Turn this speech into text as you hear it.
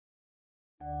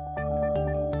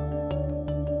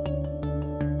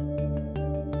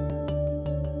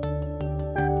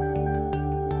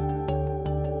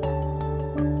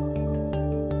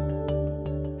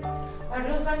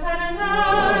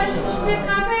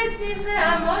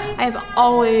I've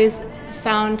always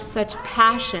found such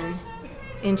passion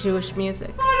in Jewish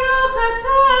music.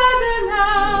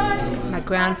 My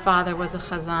grandfather was a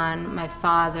chazan, my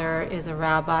father is a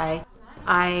rabbi.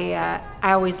 I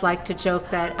always like to joke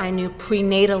that I knew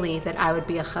prenatally that I would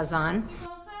be a chazan.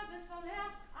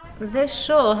 This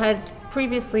shul had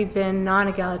previously been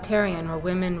non-egalitarian, where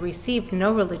women received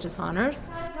no religious honors.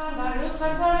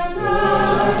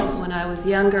 When I was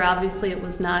younger, obviously it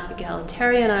was not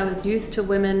egalitarian. I was used to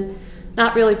women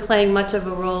not really playing much of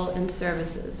a role in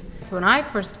services. So when I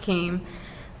first came,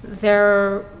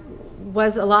 there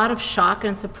was a lot of shock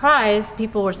and surprise.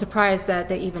 People were surprised that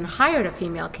they even hired a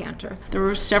female cantor. There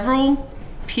were several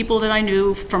people that I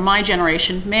knew from my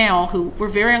generation, male, who were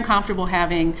very uncomfortable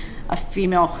having a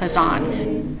female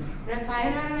chazan.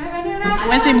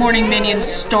 Wednesday morning minions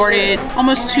started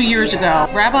almost 2 years ago.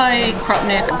 Rabbi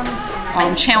Krupnik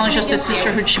challenged us at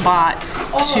Sisterhood Shabbat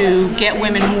to get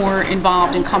women more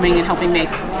involved in coming and helping make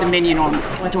the minyan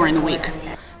during the week.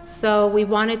 So we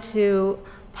wanted to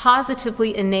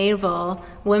positively enable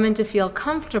women to feel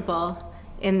comfortable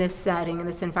in this setting, in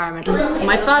this environment.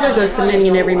 My father goes to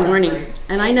minyan every morning,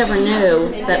 and I never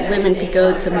knew that women could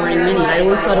go to morning minyan. I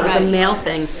always thought it was a male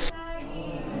thing.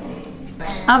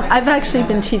 I've actually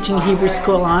been teaching Hebrew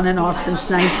school on and off since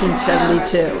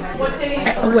 1972.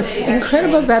 What's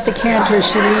incredible about the cantor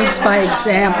is she leads by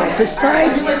example.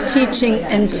 Besides teaching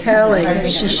and telling,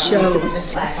 she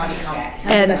shows.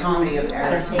 And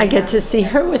I get to see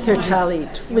her with her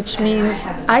talit, which means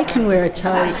I can wear a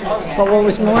talit. But what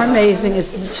was more amazing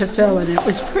is the tefillin. It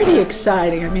was pretty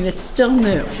exciting. I mean, it's still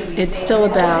new. It's still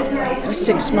about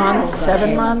 6 months,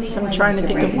 7 months. I'm trying to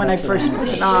think of when I first put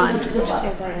it on.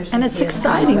 And it's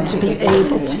exciting to be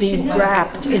able to be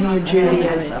wrapped in your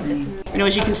Judaism. You know,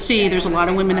 as you can see, there's a lot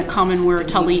of women that come and wear a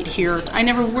talit here. I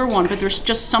never wore one, but there's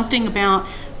just something about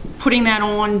putting that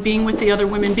on, being with the other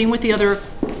women, being with the other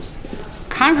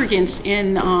congregants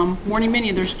in morning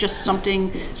minyan. There's just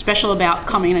something special about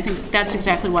coming, and I think that's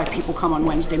exactly why people come on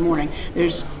Wednesday morning.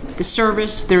 There's the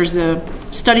service, there's the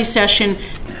study session.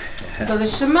 So the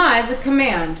Shema is a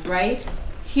command, right?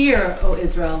 Hear, O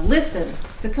Israel, listen.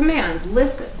 It's a command,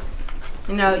 listen.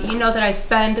 You know that I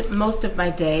spend most of my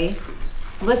day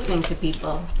listening to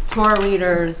people. Torah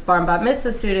readers, bar and bat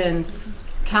mitzvah students,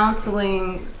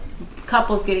 counseling,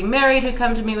 couples getting married who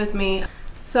come to meet with me.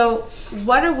 So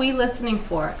what are we listening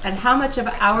for, and how much of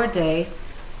our day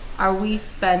are we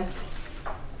spent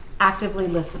actively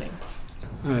listening?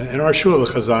 In our shul,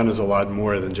 the chazan is a lot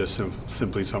more than just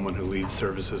simply someone who leads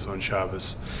services on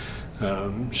Shabbos.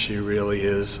 She really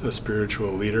is a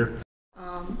spiritual leader.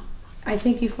 I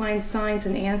think you find signs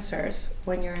and answers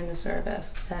when you're in the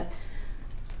service, that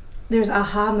there's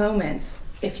aha moments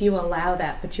if you allow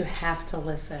that, but you have to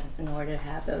listen in order to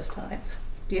have those times.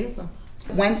 Beautiful.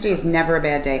 Wednesday is never a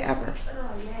bad day, ever.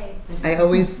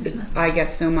 I get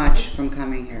so much from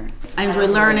coming here. I enjoy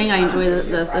learning, I enjoy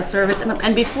the service,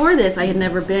 and before this I had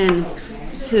never been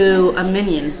to a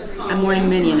minyan, a morning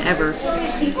minyan, ever.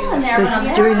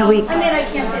 Because during the week,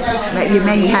 you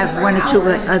may have 1 or 2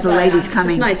 other ladies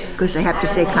coming because they have to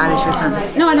say Kaddish or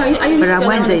something. No, I know. But on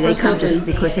Wednesday they come just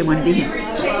because they want to be here.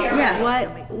 Yeah.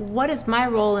 What is my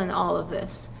role in all of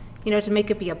this? You know, to make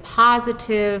it be a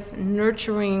positive,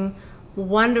 nurturing,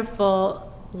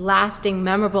 wonderful, lasting,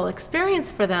 memorable experience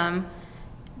for them.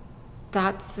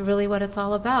 That's really what it's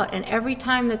all about. And every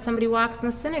time that somebody walks in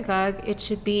the synagogue,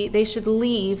 they should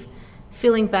leave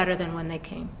feeling better than when they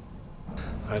came.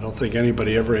 I don't think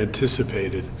anybody ever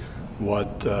anticipated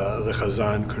what the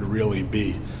chazan could really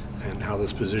be, and how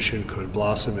this position could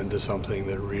blossom into something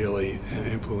that really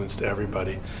influenced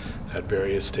everybody at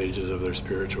various stages of their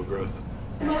spiritual growth.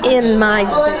 In my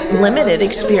limited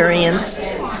experience,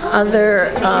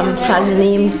 other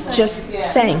chazanim just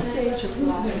sang.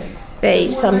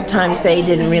 Sometimes they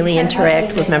didn't really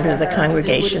interact with members of the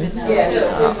congregation,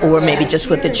 or maybe just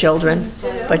with the children,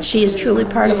 but she is truly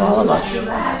part of all of us.